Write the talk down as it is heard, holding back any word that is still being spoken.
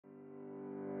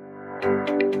We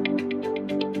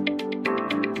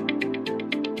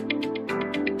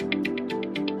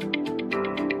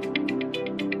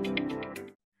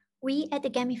at the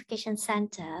Gamification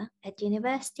Center at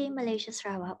University Malaysia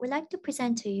Sarawak would like to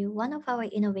present to you one of our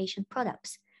innovation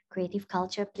products, Creative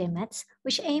Culture Play Mats,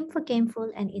 which aim for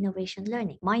gameful and innovation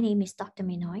learning. My name is Dr.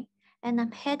 Minoy, and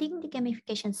I'm heading the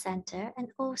Gamification Center and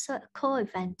also a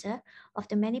co-inventor of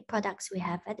the many products we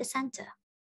have at the center.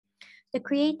 The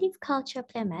Creative Culture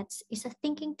Play Mats is a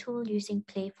thinking tool using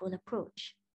playful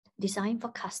approach, designed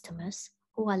for customers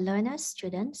who are learners,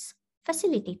 students,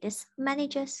 facilitators,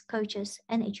 managers, coaches,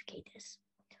 and educators,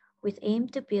 with aim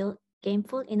to build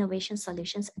gameful innovation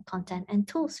solutions and content and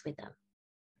tools with them.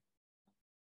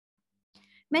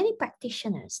 Many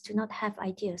practitioners do not have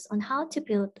ideas on how to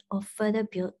build or further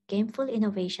build gameful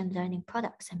innovation learning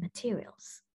products and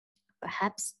materials.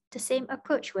 Perhaps the same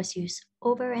approach was used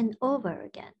over and over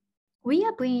again. We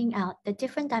are bringing out the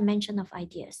different dimension of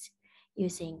ideas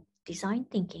using design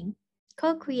thinking,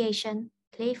 co-creation,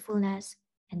 playfulness,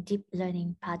 and deep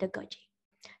learning pedagogy.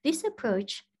 This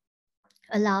approach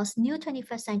allows new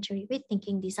 21st century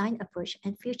rethinking design approach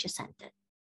and future-centered.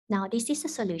 Now, this is the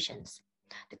solutions.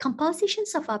 The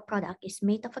compositions of our product is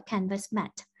made of a canvas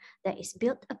mat that is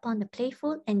built upon the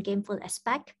playful and gameful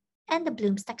aspect and the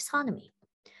Bloom's taxonomy.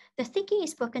 The thinking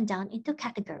is broken down into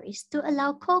categories to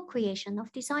allow co-creation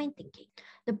of design thinking.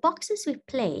 The boxes with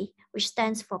play, which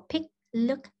stands for pick,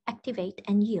 look, activate,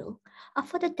 and yield, are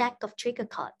for the deck of trigger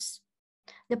cards.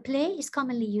 The play is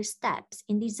commonly used steps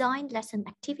in design lesson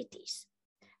activities.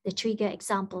 The trigger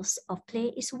examples of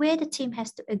play is where the team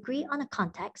has to agree on a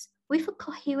context with a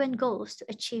coherent goals to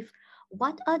achieve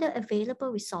what are the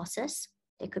available resources.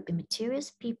 They could be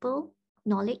materials, people,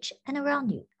 knowledge, and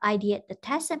around you. Ideate the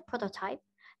test and prototype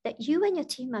that you and your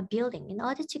team are building in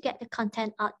order to get the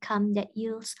content outcome that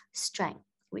yields strength,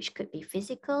 which could be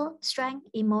physical, strength,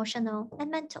 emotional, and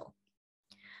mental.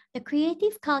 The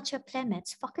Creative Culture Play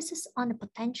Mats focuses on the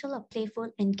potential of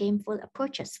playful and gameful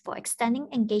approaches for extending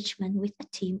engagement with a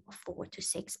team of 4 to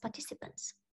 6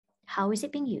 participants. How is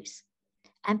it being used?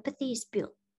 Empathy is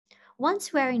built.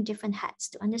 One's wearing different hats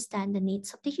to understand the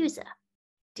needs of the user.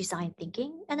 Design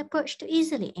thinking, an approach to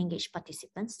easily engage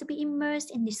participants to be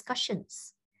immersed in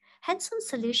discussions. Hands-on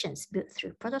solutions built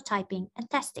through prototyping and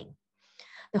testing.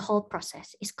 The whole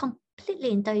process is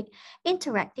completely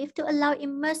interactive to allow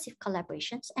immersive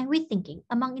collaborations and rethinking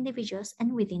among individuals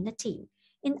and within the team.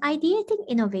 In ideating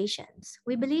innovations,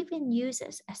 we believe in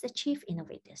users as the chief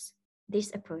innovators.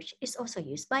 This approach is also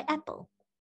used by Apple.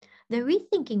 The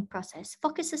rethinking process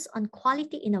focuses on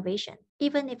quality innovation.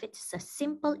 Even if it's a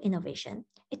simple innovation,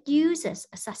 it uses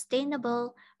a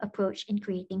sustainable approach in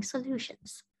creating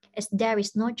solutions. As there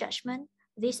is no judgment,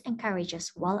 this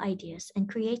encourages wild ideas and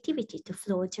creativity to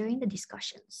flow during the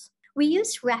discussions. We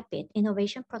use rapid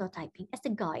innovation prototyping as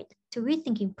the guide to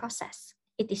rethinking process.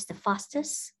 It is the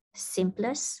fastest,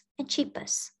 simplest, and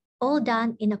cheapest, all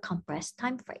done in a compressed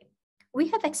time frame. We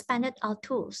have expanded our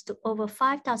tools to over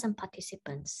 5,000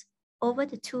 participants over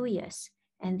the 2 years,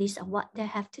 and these are what they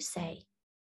have to say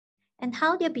and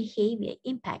how their behavior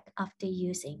impact after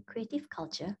using Creative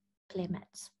Culture Play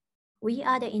Mats. We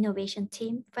are the innovation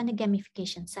team from the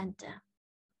Gamification Center.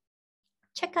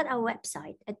 Check out our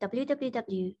website at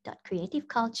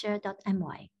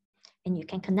www.creativeculture.my, and you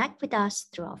can connect with us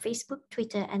through our Facebook,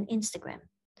 Twitter, and Instagram.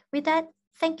 With that,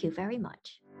 thank you very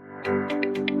much.